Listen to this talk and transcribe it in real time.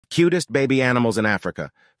Cutest baby animals in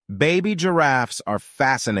Africa. Baby giraffes are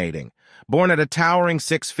fascinating. Born at a towering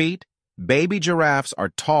 6 feet, baby giraffes are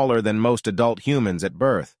taller than most adult humans at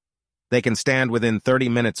birth. They can stand within 30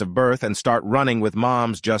 minutes of birth and start running with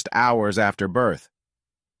moms just hours after birth.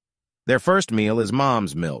 Their first meal is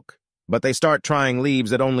mom's milk, but they start trying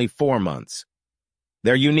leaves at only 4 months.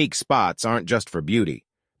 Their unique spots aren't just for beauty.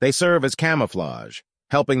 They serve as camouflage,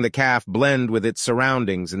 helping the calf blend with its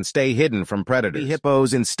surroundings and stay hidden from predators.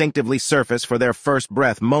 Hippos instinctively surface for their first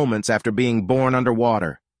breath moments after being born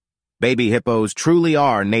underwater. Baby hippos truly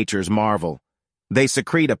are nature's marvel. They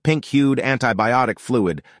secrete a pink-hued antibiotic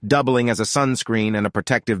fluid, doubling as a sunscreen and a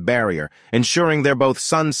protective barrier, ensuring they're both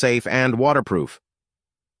sun-safe and waterproof.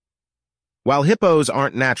 While hippos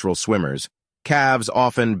aren't natural swimmers, calves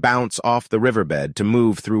often bounce off the riverbed to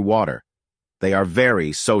move through water. They are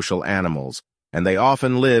very social animals, and they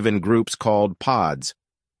often live in groups called pods.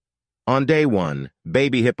 On day 1,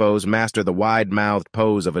 baby hippos master the wide-mouthed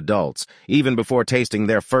pose of adults, even before tasting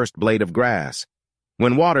their first blade of grass.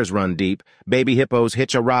 When waters run deep, baby hippos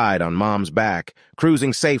hitch a ride on mom's back,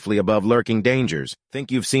 cruising safely above lurking dangers.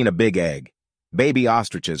 Think you've seen a big egg. Baby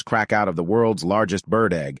ostriches crack out of the world's largest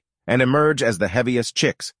bird egg and emerge as the heaviest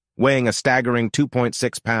chicks, weighing a staggering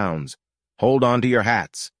 2.6 pounds. Hold on to your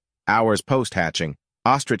hats. Hours post-hatching,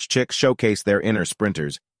 ostrich chicks showcase their inner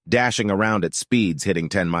sprinters, dashing around at speeds hitting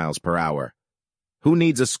 10 miles per hour. Who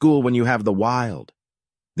needs a school when you have the wild?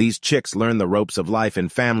 These chicks learn the ropes of life in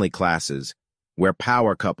family classes, where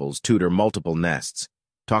power couples tutor multiple nests.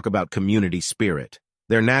 Talk about community spirit.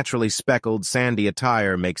 Their naturally speckled, sandy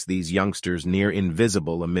attire makes these youngsters near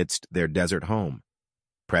invisible amidst their desert home.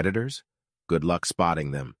 Predators? Good luck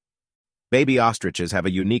spotting them. Baby ostriches have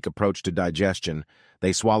a unique approach to digestion.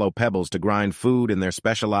 They swallow pebbles to grind food in their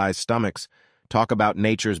specialized stomachs. Talk about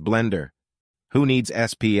nature's blender. Who needs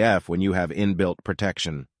SPF when you have inbuilt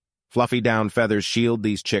protection? Fluffy down feathers shield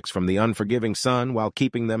these chicks from the unforgiving sun while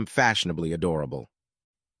keeping them fashionably adorable.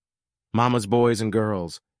 Mama's boys and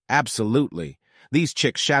girls. Absolutely. These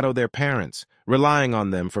chicks shadow their parents, relying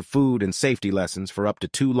on them for food and safety lessons for up to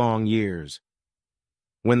 2 long years.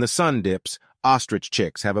 When the sun dips, ostrich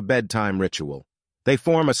chicks have a bedtime ritual. They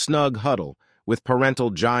form a snug huddle, with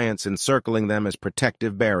parental giants encircling them as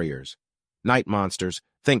protective barriers. Night monsters,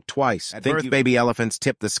 think twice. At birth, baby elephants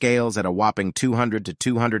tip the scales at a whopping 200 to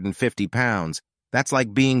 250 pounds. That's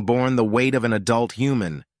like being born the weight of an adult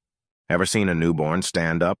human. Ever seen a newborn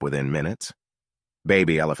stand up within minutes?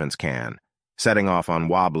 Baby elephants can, setting off on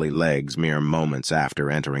wobbly legs mere moments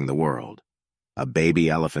after entering the world. A baby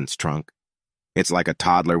elephant's trunk? It's like a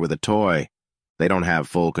toddler with a toy. They don't have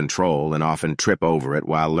full control and often trip over it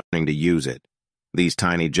while learning to use it. These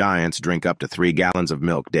tiny giants drink up to 3 gallons of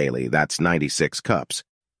milk daily. That's 96 cups.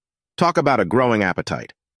 Talk about a growing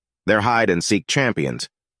appetite. They're hide-and-seek champions.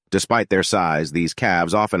 Despite their size, these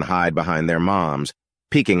calves often hide behind their moms,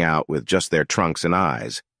 peeking out with just their trunks and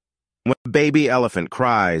eyes. When a baby elephant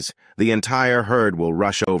cries, the entire herd will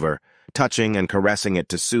rush over, touching and caressing it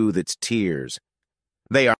to soothe its tears.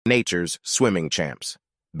 They are nature's swimming champs.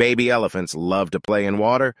 Baby elephants love to play in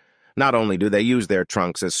water. Not only do they use their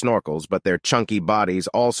trunks as snorkels, but their chunky bodies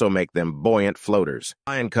also make them buoyant floaters.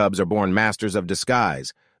 Lion cubs are born masters of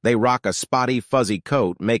disguise. They rock a spotty, fuzzy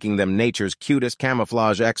coat, making them nature's cutest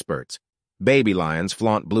camouflage experts. Baby lions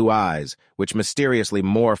flaunt blue eyes, which mysteriously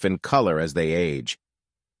morph in color as they age.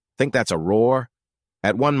 Think that's a roar?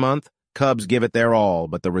 At 1 month, cubs give it their all,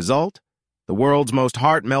 but the result? The world's most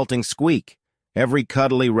heart-melting squeak. Every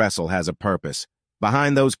cuddly wrestle has a purpose.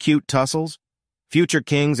 Behind those cute tussles, future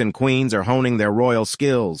kings and queens are honing their royal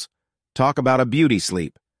skills. Talk about a beauty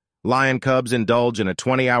sleep. Lion cubs indulge in a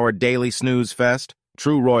 20-hour daily snooze fest.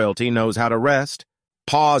 True royalty knows how to rest.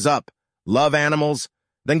 Paws up. Love animals?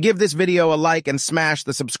 Then give this video a like and smash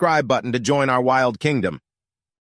the subscribe button to join our wild kingdom.